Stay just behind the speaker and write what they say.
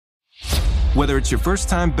Whether it's your first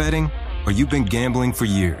time betting or you've been gambling for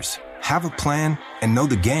years, have a plan and know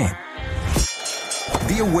the game.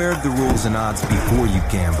 Be aware of the rules and odds before you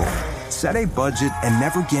gamble. Set a budget and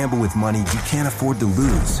never gamble with money you can't afford to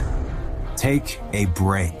lose. Take a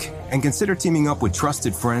break and consider teaming up with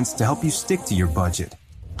trusted friends to help you stick to your budget.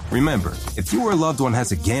 Remember, if you or a loved one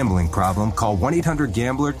has a gambling problem, call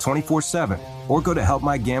 1-800-GAMBLER 24/7 or go to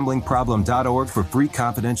helpmygamblingproblem.org for free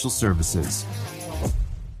confidential services.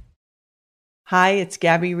 Hi, it's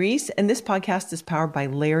Gabby Reese, and this podcast is powered by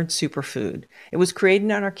Laird Superfood. It was created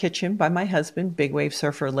in our kitchen by my husband, big wave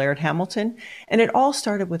surfer Laird Hamilton, and it all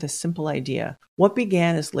started with a simple idea. What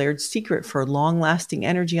began as Laird's secret for long-lasting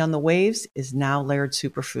energy on the waves is now Laird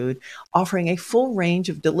Superfood, offering a full range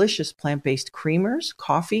of delicious plant-based creamers,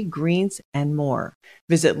 coffee, greens, and more.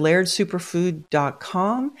 Visit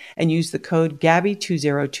lairdsuperfood.com and use the code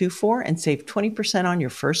GABBY2024 and save 20% on your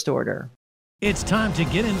first order. It's time to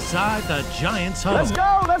get inside the Giants Huddle.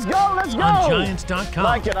 Let's go! On Giants.com.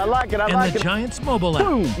 I like it. And the Giants mobile app.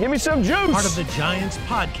 Boom, give me some juice. Part of the Giants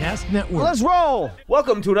Podcast Network. Let's roll.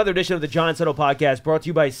 Welcome to another edition of the Giants Huddle Podcast, brought to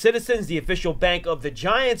you by Citizens, the official bank of the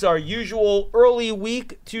Giants. Our usual early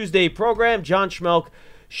week Tuesday program. John Schmelk,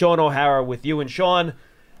 Sean O'Hara with you. And Sean,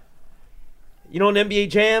 you know an NBA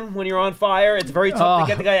Jam when you're on fire? It's very tough to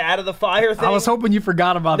get the guy out of the fire thing. I was hoping you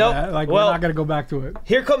forgot about that. Well, we're not going to go back to it.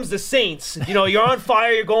 Here comes the Saints. You know, you're on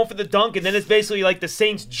fire, you're going for the dunk, and then it's basically like the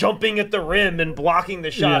Saints jumping at the rim and blocking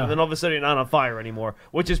the shot, Yeah. and then all of a sudden you're not on fire anymore,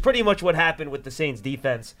 which is pretty much what happened with the Saints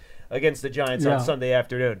defense against the Giants on Sunday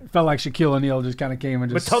afternoon. It felt like Shaquille O'Neal just kind of came and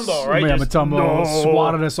just... Mutombo, right? Yeah, Just, Mutombo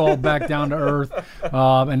swatted us all back down to earth.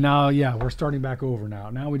 And now, we're starting back over now.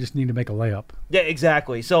 Now we just need to make a layup. Yeah,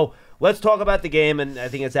 exactly. So let's talk about the game, and I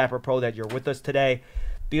think it's apropos that you're with us today,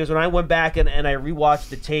 because when I went back and I rewatched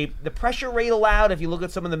the tape, the pressure rate allowed, if you look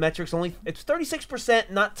at some of the metrics, it's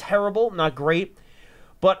 36%, not terrible, not great.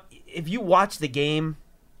 But if you watch the game,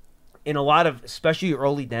 in a lot of, especially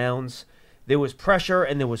early downs, there was pressure,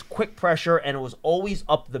 and there was quick pressure, and it was always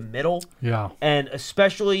up the middle. Yeah. And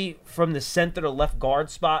especially from the center to left guard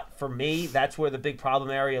spot, for me, that's where the big problem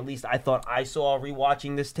area, at least I thought I saw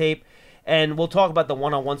rewatching this tape. And we'll talk about the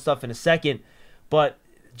one-on-one stuff in a second, but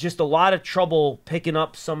just a lot of trouble picking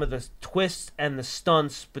up some of the twists and the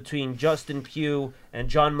stunts between Justin Pugh and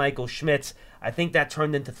John Michael Schmitz. I think that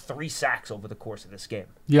turned into 3 sacks over the course of this game.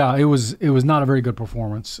 Yeah, it was not a very good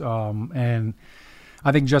performance. And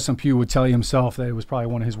I think Justin Pugh would tell you himself that it was probably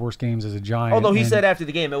one of his worst games as a Giant. Although he said after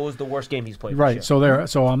the game it was the worst game he's played. Right, so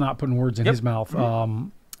I'm not putting words in his mouth.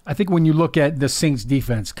 I think when you look at the Saints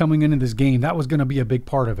defense coming into this game, that was going to be a big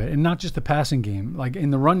part of it. And not just the passing game. Like in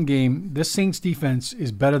the run game, this Saints defense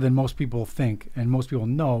is better than most people think and most people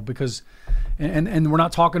know, because and we're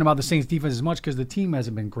not talking about the Saints defense as much because the team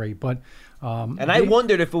hasn't been great. But I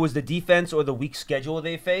wondered if it was the defense or the weak schedule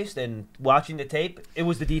they faced, and watching the tape, it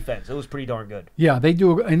was the defense. It was pretty darn good. Yeah, they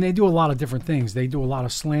do a lot of different things. They do a lot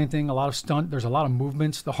of slanting, a lot of stunt. There's a lot of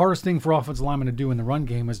movements. The hardest thing for offensive linemen to do in the run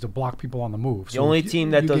game is to block people on the move. The only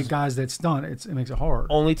team that does get guys that stunt, it makes it hard.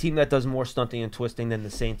 Only team that does more stunting and twisting than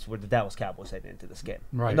the Saints were the Dallas Cowboys heading into this game.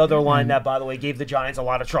 Right. Another line that, by the way, gave the Giants a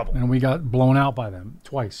lot of trouble. And we got blown out by them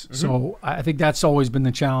twice. Mm-hmm. So I think that's always been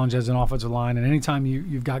the challenge as an offensive line. And anytime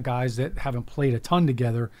you've got guys that haven't played a ton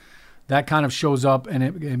together, that kind of shows up, and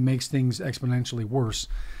it makes things exponentially worse.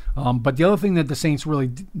 But the other thing that the Saints really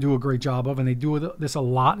do a great job of, and they do this a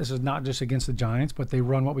lot, this is not just against the Giants, but they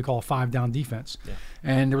run what we call a 5-down defense. Yeah.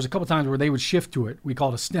 And there was a couple times where they would shift to it. We call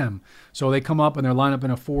it a stem. So they come up and they're lined up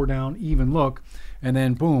in a 4-down even look, and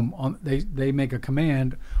then boom, they make a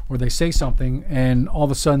command or they say something, and all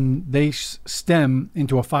of a sudden they stem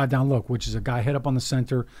into a 5-down look, which is a guy head up on the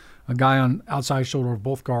center, a guy on outside shoulder of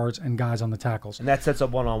both guards, and guys on the tackles. And that sets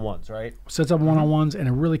up one-on-ones, right? Sets up one-on-ones, and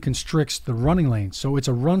it really constricts the running lanes. So it's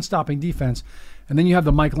a run-stopping defense. And then you have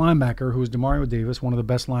the Mike linebacker, who is Demario Davis, one of the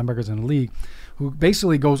best linebackers in the league, who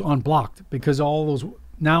basically goes unblocked because now all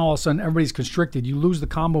of a sudden everybody's constricted. You lose the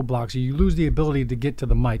combo blocks. You lose the ability to get to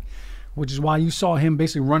the Mike, which is why you saw him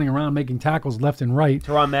basically running around making tackles left and right.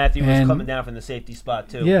 Teron Matthew was coming down from the safety spot,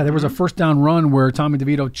 too. Yeah, there was a first down run where Tommy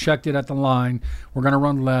DeVito checked it at the line. We're going to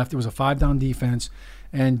run left. It was a 5-down defense.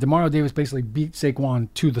 And Demario Davis basically beat Saquon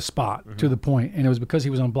to the spot, to the point. And it was because he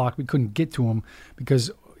was unblocked. We couldn't get to him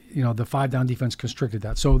because, the 5-down defense constricted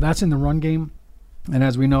that. So that's in the run game. And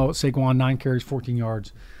as we know, Saquon, 9 carries, 14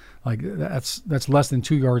 yards. Like that's less than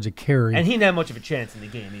 2 yards a carry, and he didn't have much of a chance in the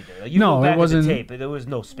game either. Like, no, it wasn't. The tape, there was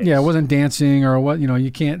no space. Yeah, it wasn't dancing or what.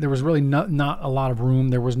 You can't. There was really not a lot of room.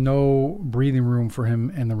 There was no breathing room for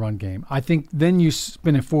him in the run game. I think then you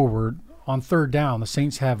spin it forward on 3rd down. The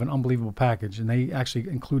Saints have an unbelievable package, and they actually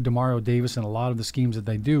include Demario Davis in a lot of the schemes that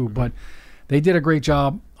they do. But they did a great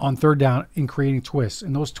job on third down in creating twists.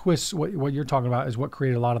 And those twists, what you're talking about, is what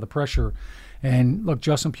created a lot of the pressure. And look,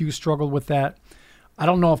 Justin Pugh struggled with that. I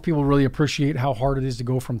don't know if people really appreciate how hard it is to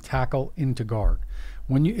go from tackle into guard.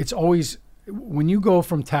 When you go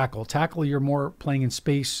from tackle, you're more playing in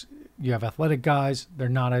space. You have athletic guys, they're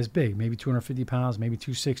not as big, maybe 250 pounds, maybe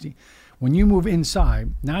 260. When you move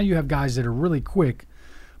inside, now you have guys that are really quick,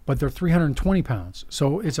 but they're 320 pounds.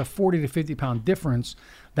 So it's a 40 to 50 pound difference.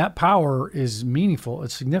 That power is meaningful,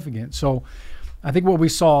 it's significant. So I think what we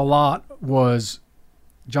saw a lot was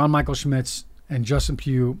John Michael Schmitz and Justin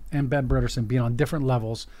Pugh and Ben Bredesen being on different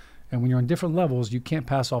levels. And when you're on different levels, you can't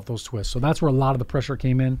pass off those twists. So that's where a lot of the pressure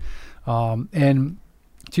came in. And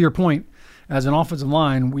to your point, as an offensive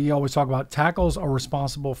line, we always talk about tackles are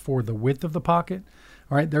responsible for the width of the pocket.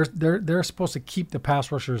 All right, they're supposed to keep the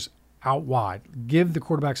pass rushers out wide, give the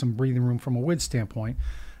quarterback some breathing room from a width standpoint.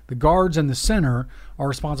 The guards and the center are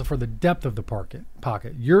responsible for the depth of the pocket.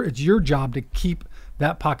 It's your job to keep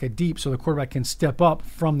that pocket deep so the quarterback can step up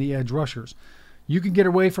from the edge rushers. You can get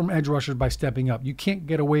away from edge rushers by stepping up. You can't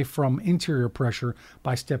get away from interior pressure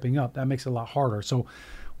by stepping up. That makes it a lot harder. So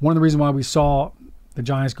one of the reasons why we saw the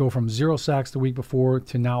Giants go from 0 sacks the week before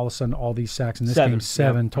to now all of a sudden all these sacks in this game,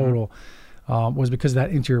 7 total, was because of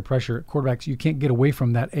that interior pressure. Quarterbacks, you can't get away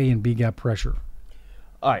from that A and B gap pressure.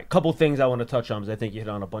 All right, couple things I want to touch on because I think you hit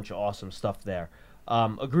on a bunch of awesome stuff there.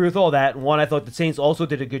 Agree with all that. And one, I thought the Saints also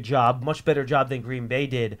did a good job, much better job than Green Bay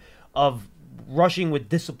did, of rushing with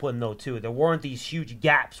discipline, though, too. There weren't these huge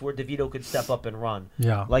gaps where DeVito could step up and run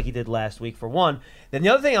like he did last week, for one. Then the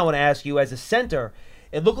other thing I want to ask you, as a center,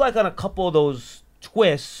 it looked like on a couple of those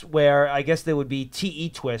twists where I guess there would be TE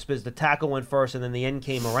twists because the tackle went first and then the end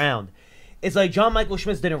came around. It's like John Michael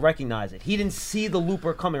Schmitz didn't recognize it. He didn't see the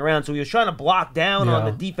looper coming around, so he was trying to block down on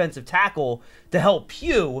the defensive tackle to help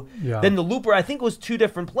Pugh. Then the looper, I think it was 2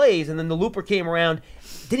 different plays, and then the looper came around.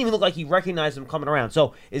 Didn't even look like he recognized him coming around.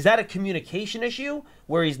 So is that a communication issue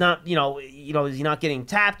where he's not, is he not getting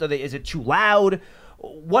tapped? Or is it too loud?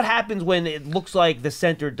 What happens when it looks like the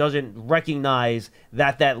center doesn't recognize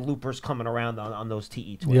that looper's coming around on those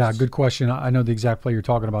TE twists? Yeah, good question. I know the exact play you're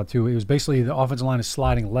talking about, too. It was basically the offensive line is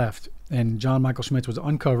sliding left, and John Michael Schmitz was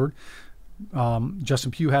uncovered. Justin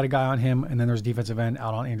Pugh had a guy on him, and then there's defensive end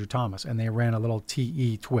out on Andrew Thomas, and they ran a little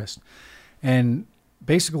TE twist. And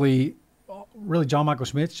basically, really, John Michael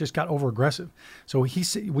Schmitz just got over-aggressive. So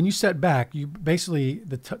when you set back, you basically,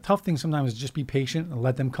 the tough thing sometimes is just be patient and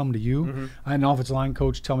let them come to you. I had an offensive line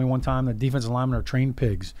coach tell me one time that defensive linemen are trained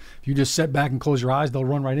pigs. If you just set back and close your eyes, they'll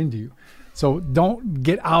run right into you. So don't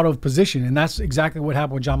get out of position. And that's exactly what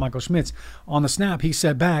happened with John Michael Schmitz. On the snap, he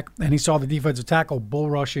set back, and he saw the defensive tackle bull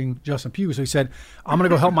rushing Justin Pugh. So he said, I'm going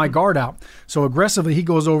to go help my guard out. So aggressively, he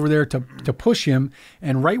goes over there to push him.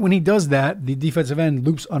 And right when he does that, the defensive end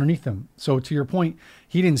loops underneath him. So to your point,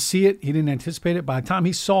 he didn't see it. He didn't anticipate it. By the time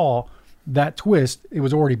he saw that twist, it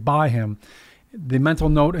was already by him. The mental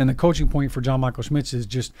note and the coaching point for John Michael Schmitz is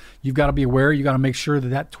just you've got to be aware. You got to make sure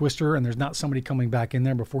that twister and there's not somebody coming back in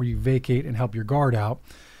there before you vacate and help your guard out.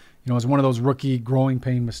 It's one of those rookie growing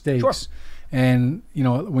pain mistakes. Sure. And,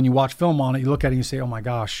 when you watch film on it, you look at it and you say, oh, my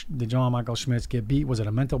gosh, did John Michael Schmitz get beat? Was it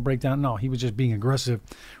a mental breakdown? No, he was just being aggressive,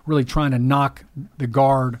 really trying to knock the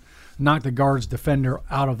guard's defender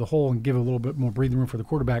out of the hole and give a little bit more breathing room for the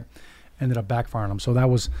quarterback. Ended up backfiring him. So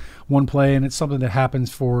that was one play, and it's something that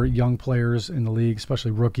happens for young players in the league,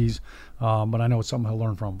 especially rookies. But I know it's something he'll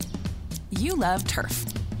learn from. You love turf.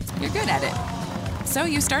 You're good at it. So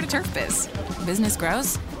you start a turf biz. Business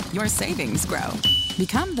grows, your savings grow.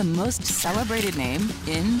 Become the most celebrated name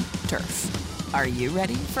in turf. Are you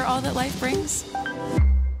ready for all that life brings?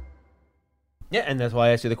 Yeah, and that's why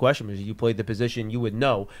I asked you the question, because you played the position, you would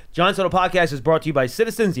know. Giants Huddle Podcast is brought to you by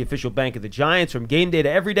Citizens, the official bank of the Giants. From game day to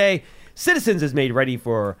every day, Citizens is made ready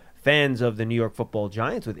for fans of the New York Football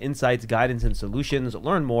Giants with insights, guidance, and solutions.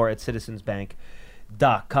 Learn more at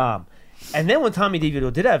citizensbank.com. And then when Tommy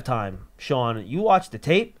DeVito did have time, Sean, you watched the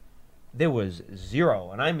tape, there was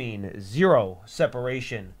zero, and I mean zero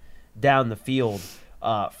separation down the field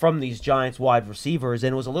from these Giants wide receivers,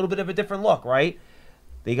 and it was a little bit of a different look, right?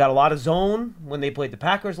 They got a lot of zone when they played the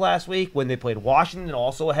Packers last week. When they played Washington,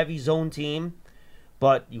 also a heavy zone team.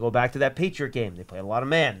 But you go back to that Patriot game. They played a lot of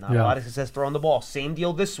man. Not a lot of success throwing the ball. Same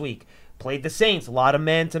deal this week. Played the Saints. A lot of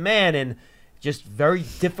man-to-man. And just very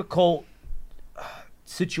difficult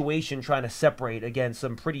situation trying to separate against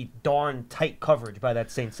some pretty darn tight coverage by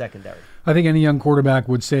that Saints secondary. I think any young quarterback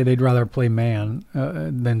would say they'd rather play man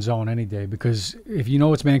than zone any day, because if you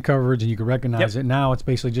know it's man coverage and you can recognize it, now it's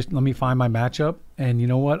basically just let me find my matchup, and you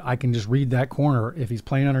know what? I can just read that corner. If he's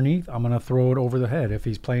playing underneath, I'm going to throw it over the head. If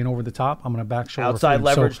he's playing over the top, I'm going to back shoulder. Outside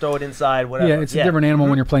leverage, throw it inside, whatever. Yeah, it's a different animal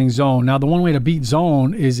when you're playing zone. Now, the one way to beat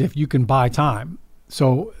zone is if you can buy time.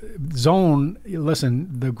 So zone,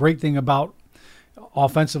 listen, the great thing about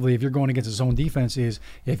offensively, if you're going against a zone defense, is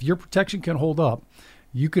if your protection can hold up,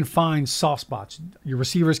 you can find soft spots. Your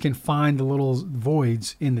receivers can find the little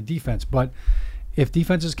voids in the defense. But if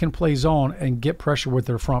defenses can play zone and get pressure with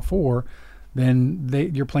their front four, then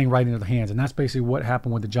you're playing right into their hands. And that's basically what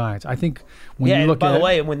happened with the Giants. I think when you look by the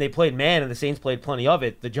way, when they played man and the Saints played plenty of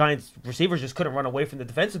it, the Giants receivers just couldn't run away from the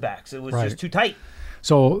defensive backs. It was just too tight.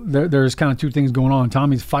 So there's kind of two things going on.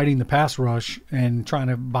 Tommy's fighting the pass rush and trying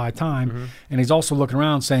to buy time, and he's also looking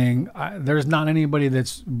around saying, there's not anybody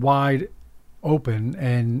that's wide open,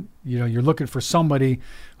 and you're looking for somebody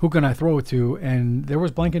who can I throw it to, and there was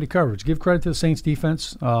blanketed coverage. Give credit to the Saints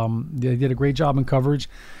defense. They did a great job in coverage.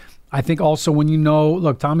 I think also when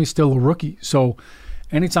look, Tommy's still a rookie, so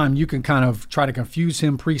anytime you can kind of try to confuse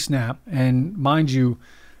him pre-snap, and mind you,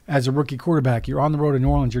 as a rookie quarterback, you're on the road in New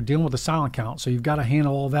Orleans, you're dealing with a silent count, so you've got to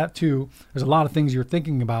handle all that too. There's a lot of things you're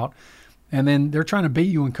thinking about. And then they're trying to bait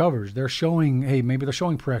you in coverage. They're showing, maybe they're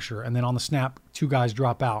showing pressure, and then on the snap, two guys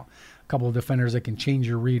drop out. A couple of defenders that can change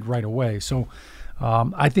your read right away. So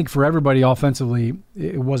I think for everybody offensively,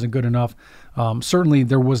 it wasn't good enough. Certainly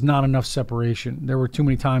there was not enough separation. There were too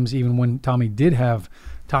many times, even when Tommy did have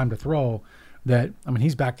time to throw, that,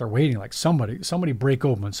 he's back there waiting, like somebody break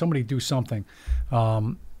open, somebody do something.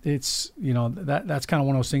 It's, that's kind of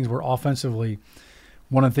one of those things where offensively,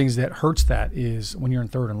 one of the things that hurts that is when you're in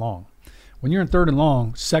third and long. When you're in third and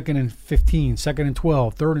long, 2nd and 15, 2nd and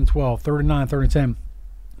 12, 3rd and 12, 3rd and 9, 3rd and 10,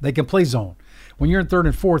 they can play zone. When you're in 3rd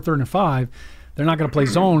and 4, 3rd and 5, they're not going to play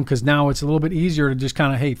zone, because now it's a little bit easier to just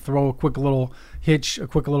kind of, throw a quick little hitch, a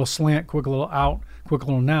quick little slant, quick little out, quick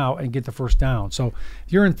little now, and get the first down. So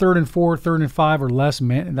if you're in 3rd and 4, 3rd and 5 or less,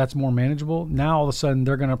 that's more manageable. Now all of a sudden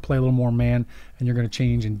they're going to play a little more man, and you're going to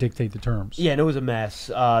change and dictate the terms. Yeah, and it was a mess.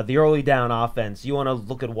 The early down offense, you want to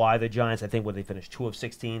look at why the Giants, I think, when they finished 2 of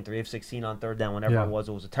 16, 3 of 16 on third down, whenever it was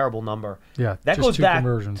a terrible number. Yeah, that just goes two back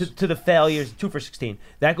conversions. to the failures, 2 for 16.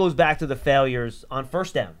 That goes back to the failures on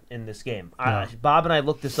first down in this game. Yeah. Bob and I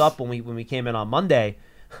looked this up when we came in on Monday.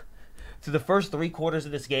 To the first 3 quarters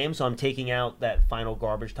of this game, so I'm taking out that final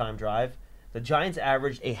garbage time drive, the Giants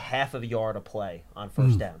averaged a half of a yard a play on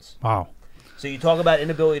first downs. Wow. So you talk about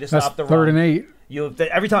inability to stop the run. 3rd and 8.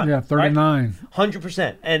 Every time. Yeah, 3rd and 9.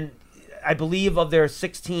 100%. And I believe of their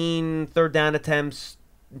 16 third down attempts,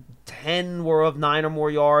 10 were of 9 or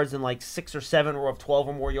more yards, and 6 or 7 were of 12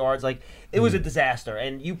 or more yards. It was a disaster.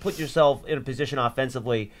 And you put yourself in a position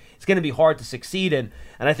offensively, it's going to be hard to succeed in.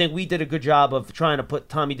 And I think we did a good job of trying to put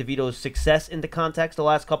Tommy DeVito's success into context the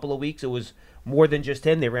last couple of weeks. It was more than just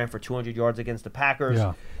him. They ran for 200 yards against the Packers.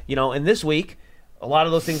 Yeah. And this week, a lot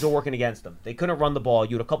of those things are working against them. They couldn't run the ball.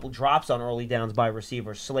 You had a couple drops on early downs by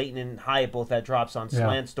receivers. Slayton and Hyatt both had drops on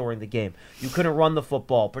slants during the game. You couldn't run the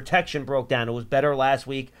football. Protection broke down. It was better last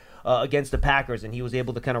week against the Packers, and he was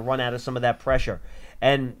able to kind of run out of some of that pressure.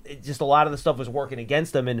 And just a lot of the stuff was working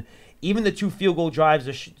against them. And even the 2 field goal drives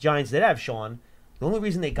the Giants did have, Sean, the only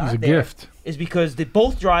reason they got there is because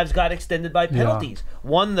both drives got extended by penalties.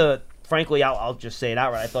 One, frankly, I'll just say it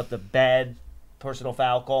outright, I thought the bad personal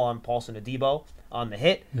foul call on Paulson Adebo on the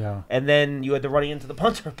hit. Yeah. And then you had the running into the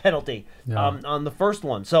punter penalty on the first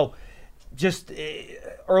one. So just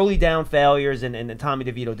early down failures, and Tommy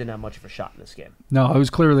DeVito didn't have much of a shot in this game. No, it was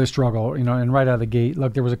clearly a struggle, and right out of the gate.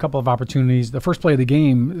 Look, there was a couple of opportunities. The first play of the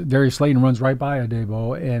game, Darius Slayton runs right by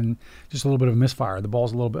Adebo, and just a little bit of a misfire. The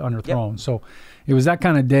ball's a little bit underthrown. So it was that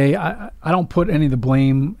kind of day. I don't put any of the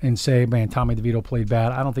blame and say, man, Tommy DeVito played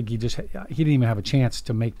bad. I don't think he didn't even have a chance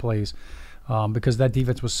to make plays. Because that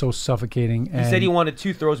defense was so suffocating. He said he wanted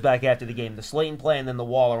 2 throws back after the game: the Slayton play and then the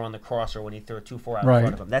Waller on the crosser when he threw a 2-4 out in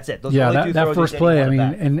front of him. That's it. Those are the only 2 that throws first play.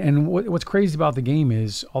 back. And what's crazy about the game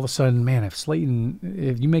is all of a sudden, man,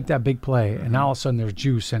 if you make that big play, and now all of a sudden there's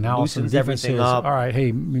juice, and now all of a sudden the defense says, all right,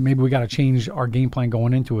 hey, maybe we got to change our game plan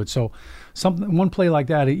going into it. So one play like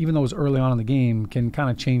that, even though it was early on in the game, can kind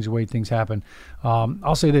of change the way things happen.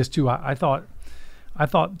 I'll say this too. I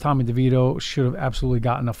thought Tommy DeVito should have absolutely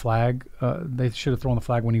gotten a flag. They should have thrown the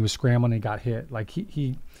flag when he was scrambling and got hit.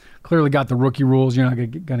 He clearly got the rookie rules. You're not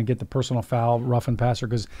going to get the personal foul, rough and passer,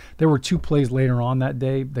 because there were 2 plays later on that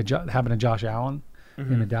day that happened to Josh Allen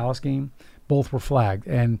in the Dallas game. Both were flagged.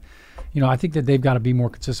 And I think that they've got to be more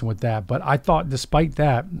consistent with that. But I thought, despite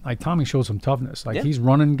that, like Tommy showed some toughness. Like he's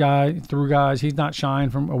running through guys. He's not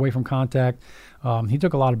shying away from contact. He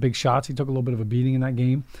took a lot of big shots. He took a little bit of a beating in that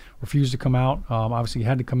game. Refused to come out. Obviously, he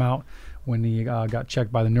had to come out when he got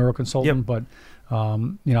checked by the neuroconsultant. But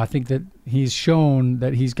I think that he's shown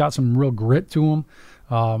that he's got some real grit to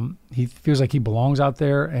him. He feels like he belongs out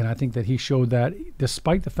there, and I think that he showed that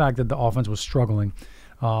despite the fact that the offense was struggling.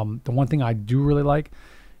 The one thing I do really like,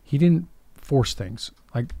 he didn't force things,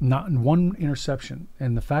 like not in one interception.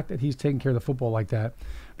 And the fact that he's taking care of the football like that,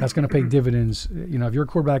 that's going to pay dividends. If you're a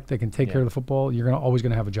quarterback that can take care of the football, you're always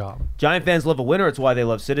going to have a job. Giant fans love a winner. It's why they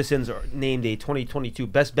love Citizens, are named a 2022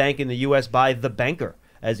 Best Bank in the U.S. by The Banker.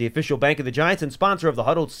 As the official bank of the Giants and sponsor of the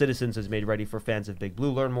Huddle, Citizens is made ready for fans of Big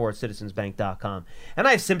Blue. Learn more at citizensbank.com. And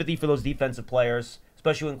I have sympathy for those defensive players,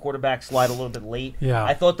 especially when quarterbacks slide a little bit late. Yeah.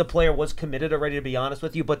 I thought the player was committed already, to be honest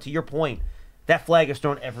with you. But to your point, that flag is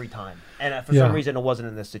thrown every time. And for some reason, it wasn't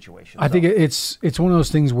in this situation. I think it's one of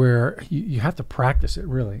those things where you have to practice it,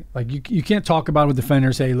 really. Like, you can't talk about it with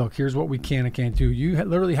defenders, say, look, here's what we can and can't do. You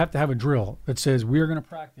literally have to have a drill that says we are going to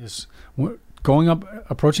practice going up,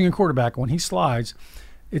 approaching a quarterback. When he slides,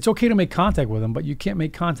 it's okay to make contact with him, but you can't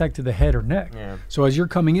make contact to the head or neck. Yeah. So as you're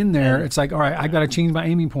coming in there, it's like, all right, I got to change my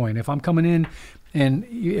aiming point. If I'm coming in and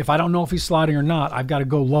if I don't know if he's sliding or not, I've got to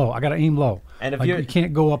go low. I got to aim low. And if you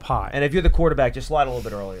can't go up high. And if you're the quarterback, just slide a little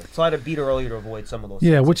bit earlier. Slide a beat earlier to avoid some of those.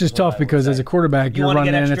 Yeah, which is tough because as a quarterback, you're running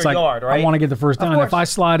in and it's like, right? I want to get the first down. If I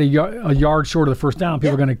slide a yard short of the first down,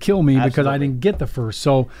 people are going to kill me because I didn't get the first.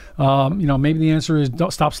 So, maybe the answer is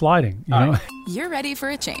don't stop sliding. You know? You're ready for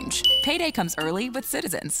a change. Payday comes early with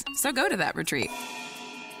Citizens, so go to that retreat.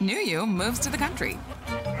 New You moves to the country.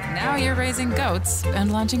 Now you're raising goats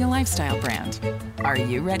and launching a lifestyle brand. Are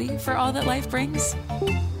you ready for all that life brings?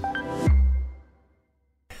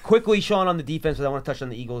 Quickly, Sean, on the defense, but I want to touch on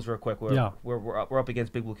the Eagles real quick. We're up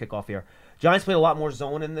against Big Blue kickoff here. Giants played a lot more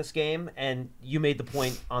zone in this game, and you made the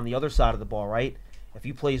point on the other side of the ball, right? If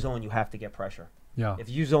you play zone, you have to get pressure. Yeah. If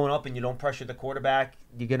you zone up and you don't pressure the quarterback,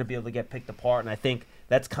 you're going to be able to get picked apart. And I think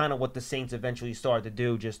that's kind of what the Saints eventually started to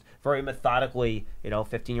do, just very methodically,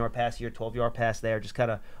 15-yard pass here, 12-yard pass there, just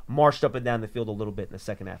kind of marched up and down the field a little bit in the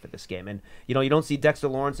second half of this game. And, you don't see Dexter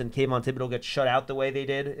Lawrence and Kayvon Thibodeau get shut out the way they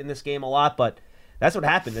did in this game a lot, but that's what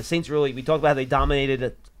happened. The Saints we talked about how they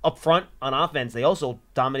dominated up front on offense. They also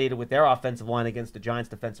dominated with their offensive line against the Giants'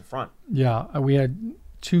 defensive front. Yeah, we had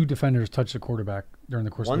two defenders touch the quarterback during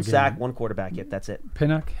the course of the game. One sack, one quarterback hit. That's it.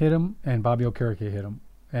 Pinnock hit him, and Bobby Okereke hit him.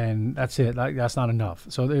 And that's it. That's not enough.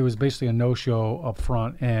 So it was basically a no-show up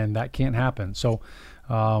front, and that can't happen. So,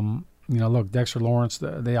 look, Dexter Lawrence,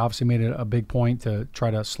 they obviously made it a big point to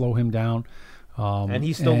try to slow him down. And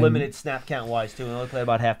he's still limited snap count-wise, too. He only played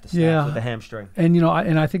about half the snaps with the hamstring. And,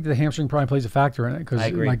 I think the hamstring probably plays a factor in it. Because,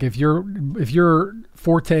 like, if your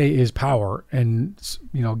forte is power and,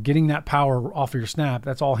 getting that power off of your snap,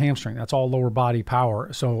 that's all hamstring. That's all lower body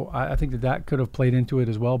power. So I think that could have played into it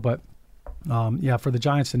as well. But, for the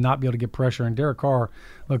Giants to not be able to get pressure. And Derek Carr,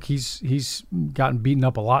 look, he's gotten beaten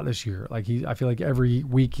up a lot this year. Like I feel like every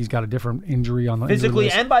week he's got a different injury on the physically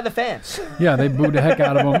and by the fans. Yeah, they booed the heck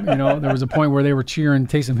out of him. There was a point where they were cheering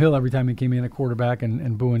Taysom Hill every time he came in at quarterback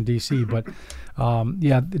and booing DC. But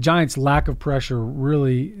the Giants' lack of pressure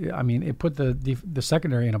really, it put the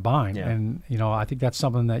secondary in a bind. Yeah. And I think that's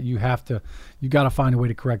something that you got to find a way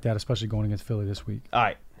to correct that, especially going against Philly this week. All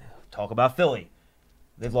right, talk about Philly.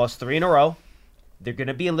 They've lost 3 in a row. They're going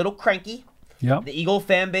to be a little cranky. Yep. The Eagle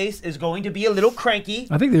fan base is going to be a little cranky.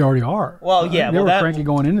 I think they already are. Well, yeah. They were cranky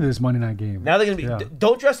going into this Monday night game. Now they're going to be. Yeah.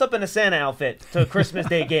 Don't dress up in a Santa outfit to a Christmas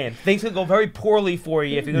Day game. Things could go very poorly for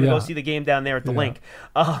you if you're going to go see the game down there at the link.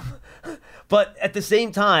 But at the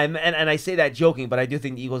same time, and I say that joking, but I do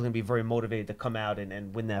think the Eagles are going to be very motivated to come out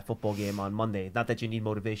and win that football game on Monday. Not that you need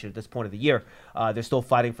motivation at this point of the year. They're still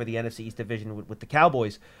fighting for the NFC East division with the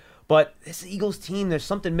Cowboys. But this Eagles team, there's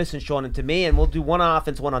something missing, Sean. And to me, and we'll do one on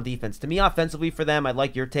offense, one on defense. To me, offensively for them, I'd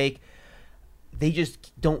like your take. They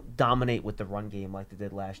just don't dominate with the run game like they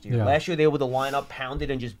did last year. Yeah. Last year, they were able to line up, pound it,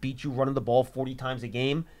 and just beat you running the ball 40 times a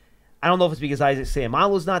game. I don't know if it's because Isaac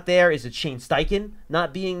Seumalo's not there. Is it Shane Steichen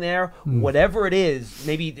not being there? Whatever it is,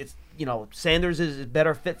 maybe it's Sanders is a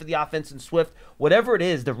better fit for the offense than Swift. Whatever it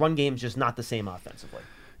is, the run game's just not the same offensively.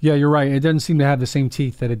 Yeah, you're right. It doesn't seem to have the same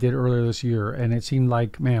teeth that it did earlier this year. And it seemed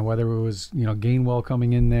like, whether it was, Gainwell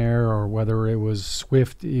coming in there or whether it was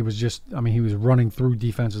Swift, he was just, he was running through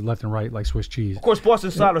defenses left and right like Swiss cheese. Of course, Boston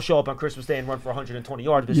Scott will show up on Christmas Day and run for 120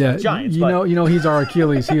 yards because the Giants. He's our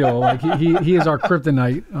Achilles heel. Like he is our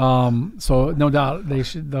kryptonite. So no doubt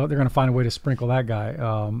they're going to find a way to sprinkle that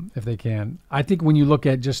guy if they can. I think when you look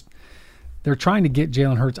at just they're trying to get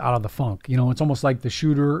Jalen Hurts out of the funk. It's almost like the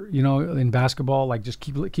shooter, in basketball, like just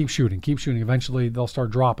keep shooting. Eventually they'll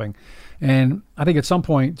start dropping. And I think at some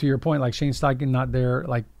point, to your point, like Shane Steichen not there,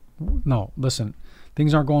 like, no, listen,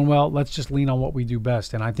 things aren't going well. Let's just lean on what we do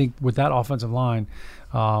best. And I think with that offensive line,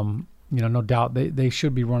 no doubt they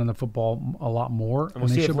should be running the football a lot more. And we'll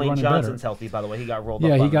see if Lane Johnson's healthy, by the way. He got rolled up.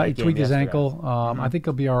 Yeah, he tweaked his ankle. I think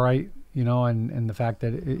he'll be all right, and the fact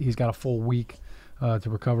that he's got a full week to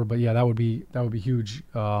recover. But yeah, that would be huge.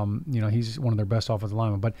 He's one of their best offensive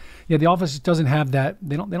linemen. But yeah, the offense doesn't have that.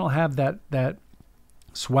 They don't have that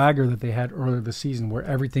swagger that they had earlier this season, where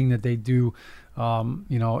everything that they do,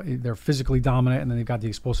 they're physically dominant, and then they've got the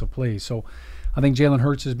explosive plays. So I think Jalen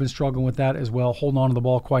Hurts has been struggling with that as well, holding on to the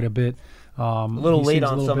ball quite a bit. A little late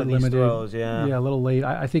on some of these throws, yeah. Yeah, a little late.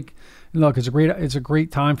 I think, look, it's a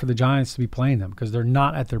great time for the Giants to be playing them because they're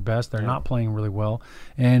not at their best. They're not playing really well.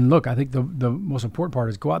 And look, I think the most important part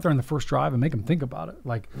is go out there in the first drive and make them think about it.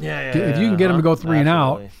 Like, if you can get them to go 3 and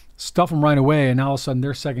out, stuff them right away, and now all of a sudden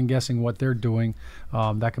they're second guessing what they're doing.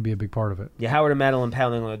 That could be a big part of it. Yeah, Howard and Madeline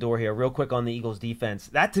pounding on the door here. Real quick on the Eagles defense.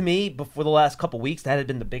 That to me, before the last couple weeks, that had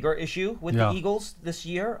been the bigger issue with the Eagles this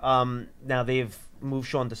year. Now they've moved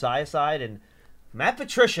Sean Desai aside, and Matt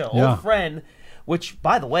Patricia, old friend, which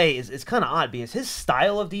by the way is kind of odd because his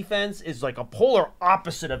style of defense is like a polar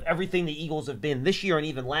opposite of everything the Eagles have been this year and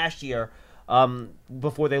even last year.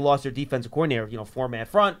 Before they lost their defensive coordinator, 4-man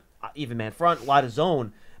front, even man front, a lot of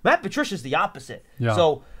zone. Matt Patricia's the opposite. Yeah.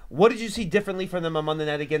 So what did you see differently from them on Monday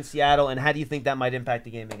night against Seattle, and how do you think that might impact the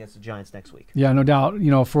game against the Giants next week? Yeah, no doubt.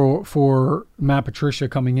 For Matt Patricia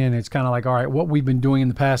coming in, it's kind of like, all right, what we've been doing in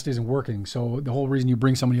the past isn't working. So the whole reason you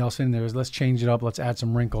bring somebody else in there is let's change it up, let's add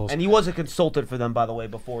some wrinkles. And he was a consultant for them, by the way,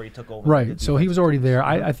 before he took over. Right, so he was already there.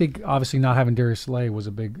 I think obviously not having Darius Slay was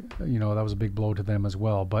a big, that was a big blow to them as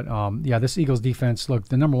well. But this Eagles defense, look,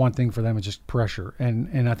 the number one thing for them is just pressure.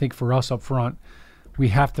 And I think for us up front, we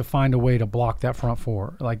have to find a way to block that front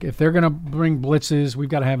four. Like, if they're going to bring blitzes, we've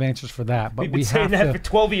got to have answers for that. But we've been saying that for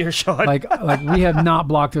 12 years, Sean. Like we have not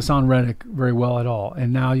blocked Hassan Reddick very well at all.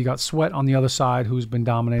 And now you got Sweat on the other side, who's been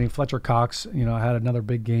dominating. Fletcher Cox, had another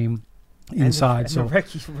big game inside. And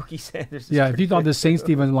the rookie Sanders. If you thought the Saints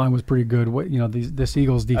defensive line was pretty good, this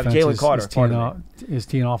Eagles defense is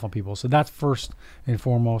teeing off on people. So that's first and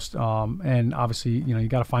foremost. And obviously, you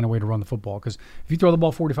got to find a way to run the football, because if you throw the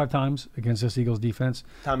ball 45 times against this Eagles defense,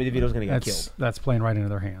 Tommy DeVito's going to get killed. That's playing right into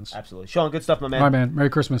their hands. Absolutely. Sean, good stuff, my man. All right, man. Merry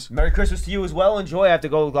Christmas. Merry Christmas to you as well. Enjoy. I have to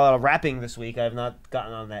go rapping this week. I have not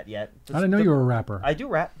gotten on that yet. I didn't know you were a rapper. I do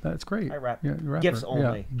rap. That's great. I rap. Yeah, you're a rapper. Gifts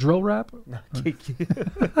only. Yeah. Drill rap? No.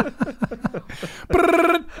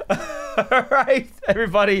 All right,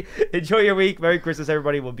 everybody, enjoy your week. Merry Christmas,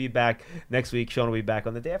 everybody. We'll be back next week. Sean will be back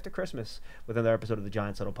on the day after Christmas with another episode of the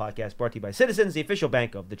Giants Huddle podcast, brought to you by Citizens, the official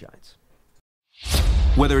bank of the Giants.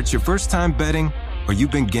 Whether it's your first time betting or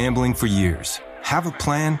you've been gambling for years, have a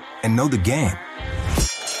plan and know the game.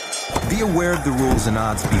 Be aware of the rules and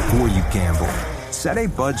odds before you gamble. Set a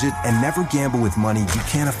budget and never gamble with money you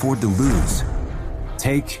can't afford to lose.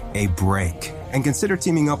 Take a break and consider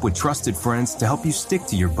teaming up with trusted friends to help you stick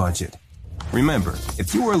to your budget. Remember,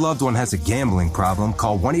 if you or a loved one has a gambling problem,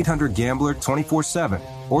 call 1-800-GAMBLER 24/7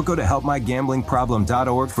 or go to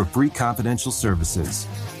helpmygamblingproblem.org for free confidential services.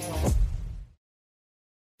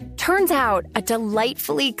 Turns out a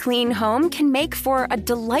delightfully clean home can make for a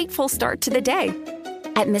delightful start to the day.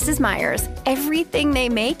 At Mrs. Meyer's, everything they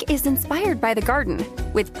make is inspired by the garden.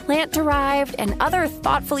 With plant-derived and other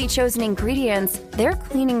thoughtfully chosen ingredients, their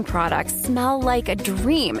cleaning products smell like a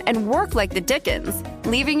dream and work like the Dickens,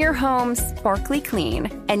 leaving your home sparkly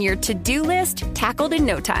clean and your to-do list tackled in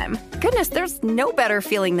no time. Goodness, there's no better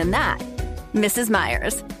feeling than that. Mrs.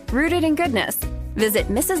 Meyer's, rooted in goodness. Visit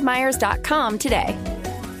mrsmeyers.com today.